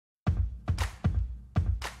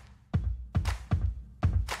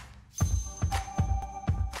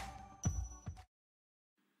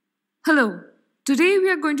Hello, today we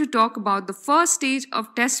are going to talk about the first stage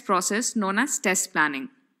of test process known as test planning.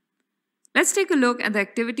 Let's take a look at the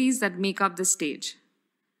activities that make up this stage.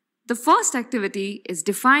 The first activity is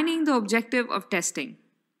defining the objective of testing.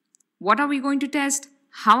 What are we going to test?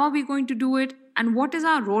 How are we going to do it? And what is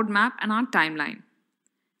our roadmap and our timeline?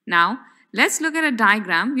 Now, let's look at a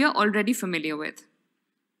diagram we are already familiar with.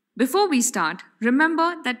 Before we start,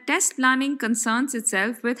 remember that test planning concerns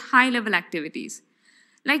itself with high-level activities,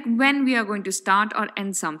 like when we are going to start or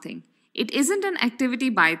end something. It isn't an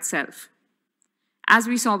activity by itself. As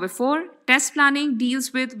we saw before, test planning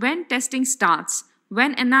deals with when testing starts,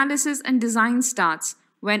 when analysis and design starts,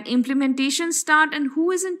 when implementation starts and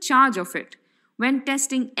who is in charge of it, when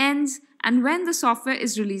testing ends, and when the software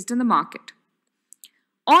is released in the market.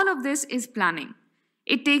 All of this is planning.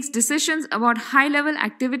 It takes decisions about high-level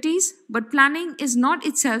activities, but planning is not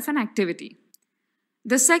itself an activity.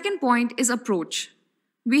 The second point is approach.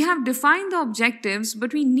 We have defined the objectives,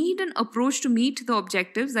 but we need an approach to meet the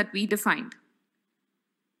objectives that we defined.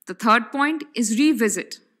 The third point is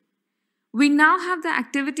revisit. We now have the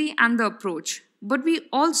activity and the approach, but we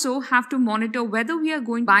also have to monitor whether we are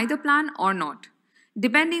going by the plan or not.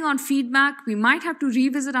 Depending on feedback, we might have to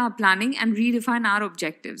revisit our planning and redefine our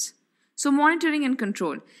objectives. So monitoring and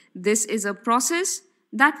control. This is a process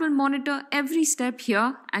that will monitor every step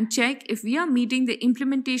here and check if we are meeting the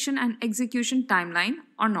implementation and execution timeline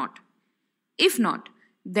or not. If not,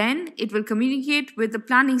 then it will communicate with the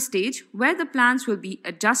planning stage where the plans will be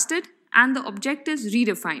adjusted and the objectives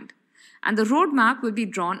redefined, and the roadmap will be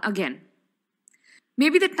drawn again.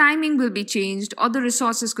 Maybe the timing will be changed or the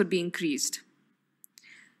resources could be increased.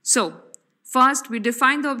 So, first we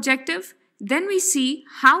define the objective, then we see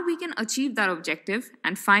how we can achieve that objective,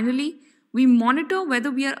 and finally, we monitor whether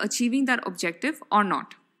we are achieving that objective or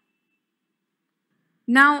not.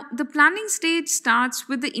 Now, the planning stage starts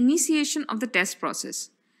with the initiation of the test process.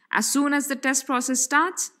 As soon as the test process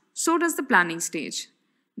starts, so does the planning stage.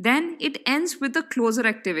 Then it ends with the closure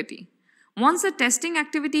activity. Once the testing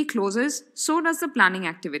activity closes, so does the planning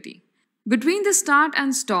activity. Between the start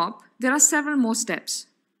and stop, there are several more steps.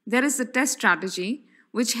 There is the test strategy,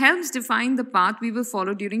 which helps define the path we will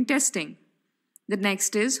follow during testing. The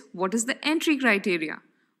next is, what is the entry criteria?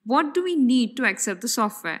 What do we need to accept the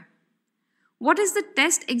software? What is the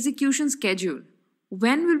test execution schedule?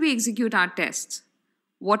 When will we execute our tests?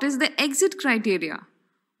 What is the exit criteria?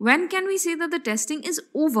 When can we say that the testing is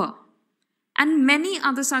over? And many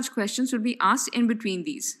other such questions will be asked in between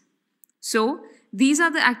these. So, these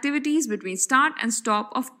are the activities between start and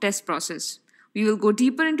stop of test process. We will go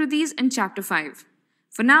deeper into these in Chapter 5.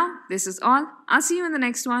 For now, this is all. I'll see you in the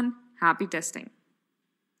next one. Happy testing.